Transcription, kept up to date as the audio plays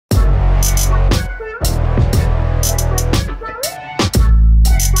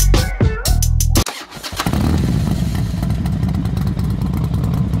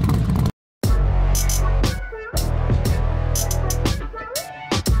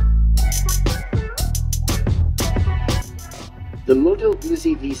The Moto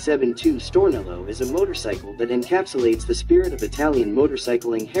Guzzi V7 II Stornello is a motorcycle that encapsulates the spirit of Italian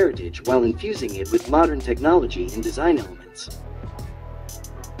motorcycling heritage while infusing it with modern technology and design elements.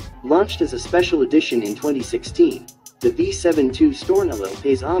 Launched as a special edition in 2016, the V7 II Stornello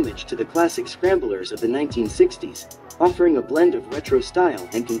pays homage to the classic Scramblers of the 1960s, offering a blend of retro style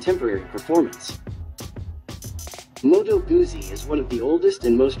and contemporary performance. Moto Guzzi is one of the oldest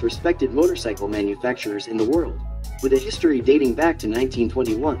and most respected motorcycle manufacturers in the world, with a history dating back to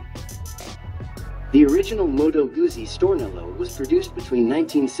 1921. The original Moto Guzzi Stornello was produced between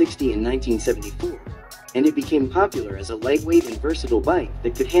 1960 and 1974, and it became popular as a lightweight and versatile bike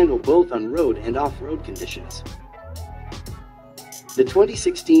that could handle both on-road and off-road conditions. The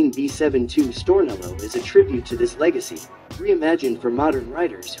 2016 V7 II Stornello is a tribute to this legacy, reimagined for modern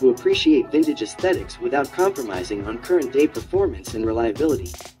riders who appreciate vintage aesthetics without compromising on current-day performance and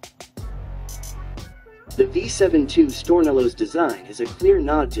reliability. The V7 II Stornello's design is a clear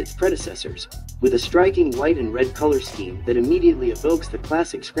nod to its predecessors, with a striking white and red color scheme that immediately evokes the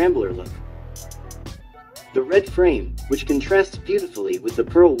classic Scrambler look. The red frame, which contrasts beautifully with the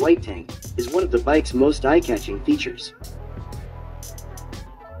pearl white tank, is one of the bike's most eye-catching features.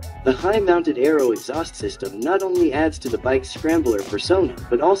 The high-mounted aero exhaust system not only adds to the bike's Scrambler persona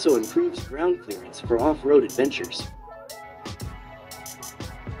but also improves ground clearance for off-road adventures.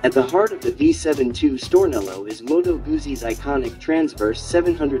 At the heart of the V7 II Stornello is Moto Guzzi's iconic transverse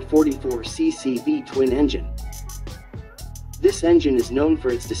 744cc V-twin engine. This engine is known for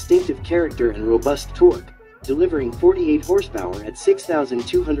its distinctive character and robust torque, delivering 48 horsepower at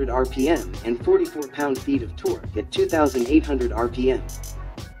 6,200 RPM and 44 pound-feet of torque at 2,800 RPM.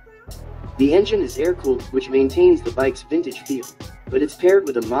 The engine is air-cooled, which maintains the bike's vintage feel, but it's paired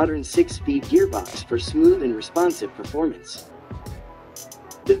with a modern 6-speed gearbox for smooth and responsive performance.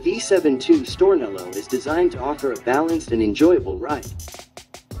 The V7 II Stornello is designed to offer a balanced and enjoyable ride.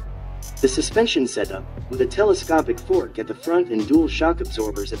 The suspension setup, with a telescopic fork at the front and dual shock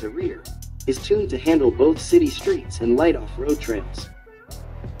absorbers at the rear, is tuned to handle both city streets and light off-road trails.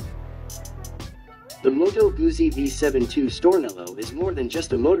 The Moto Guzzi V7 II Stornello is more than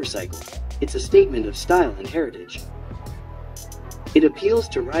just a motorcycle, it's a statement of style and heritage. It appeals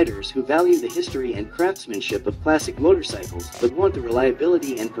to riders who value the history and craftsmanship of classic motorcycles but want the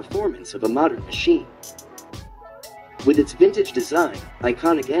reliability and performance of a modern machine. With its vintage design,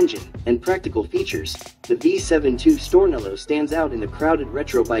 iconic engine, and practical features, the V7 II Stornello stands out in the crowded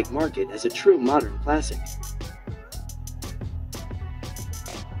retro bike market as a true modern classic.